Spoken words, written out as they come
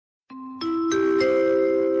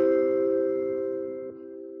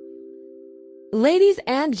Ladies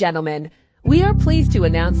and gentlemen, we are pleased to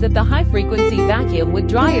announce that the high-frequency vacuum with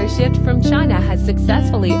dryer shipped from China has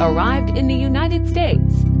successfully arrived in the United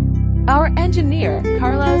States. Our engineer,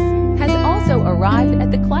 Carlos, has also arrived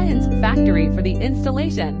at the client's factory for the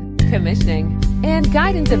installation, commissioning, and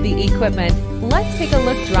guidance of the equipment. Let's take a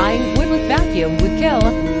look drying wood with vacuum with Kiln.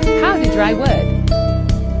 How to dry wood.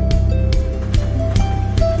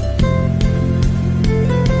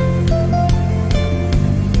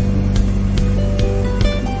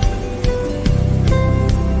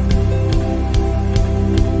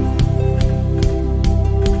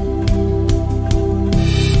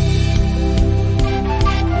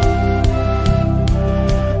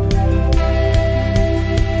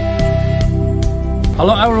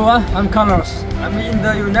 Hello everyone, I'm Carlos. I'm in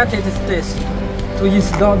the United States to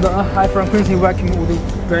install the high-frequency vacuum wood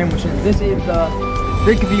drying machine. This is the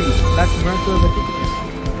big beams. Let's measure the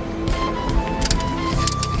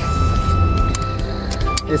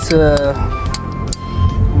thickness. It's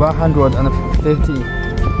 150.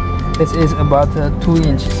 This is about 2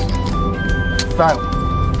 inches. 5.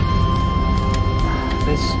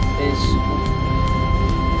 This is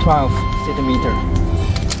 12 centimeters.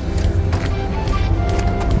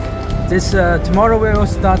 Tomorrow we will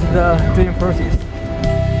start the drying process.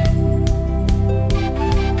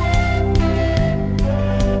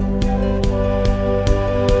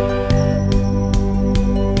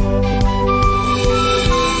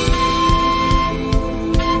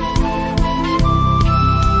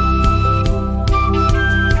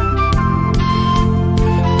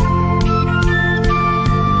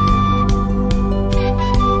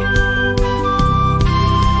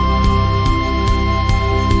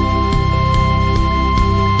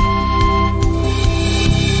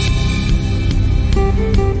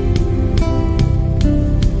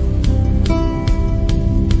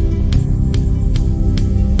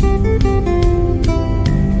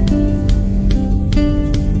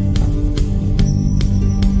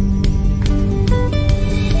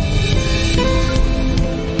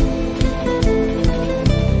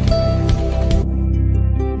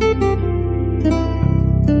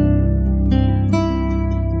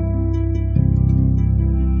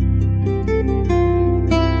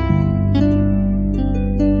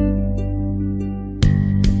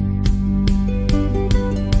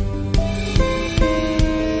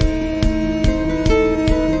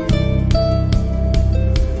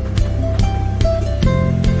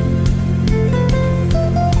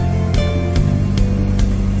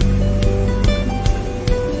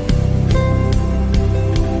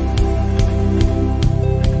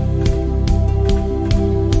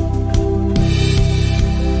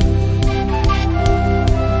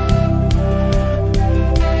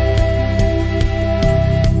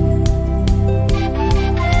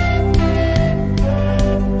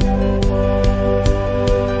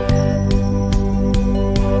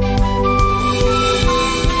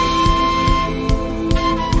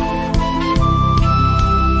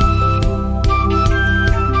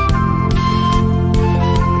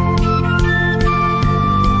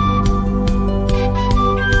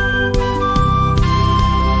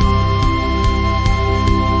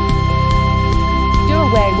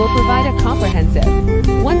 Will provide a comprehensive,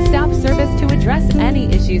 one-stop service to address any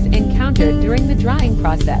issues encountered during the drying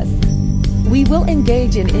process. We will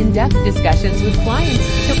engage in in-depth discussions with clients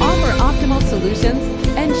to offer optimal solutions,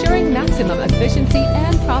 ensuring maximum efficiency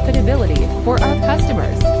and profitability for our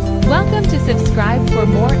customers. Welcome to subscribe for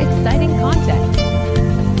more exciting content.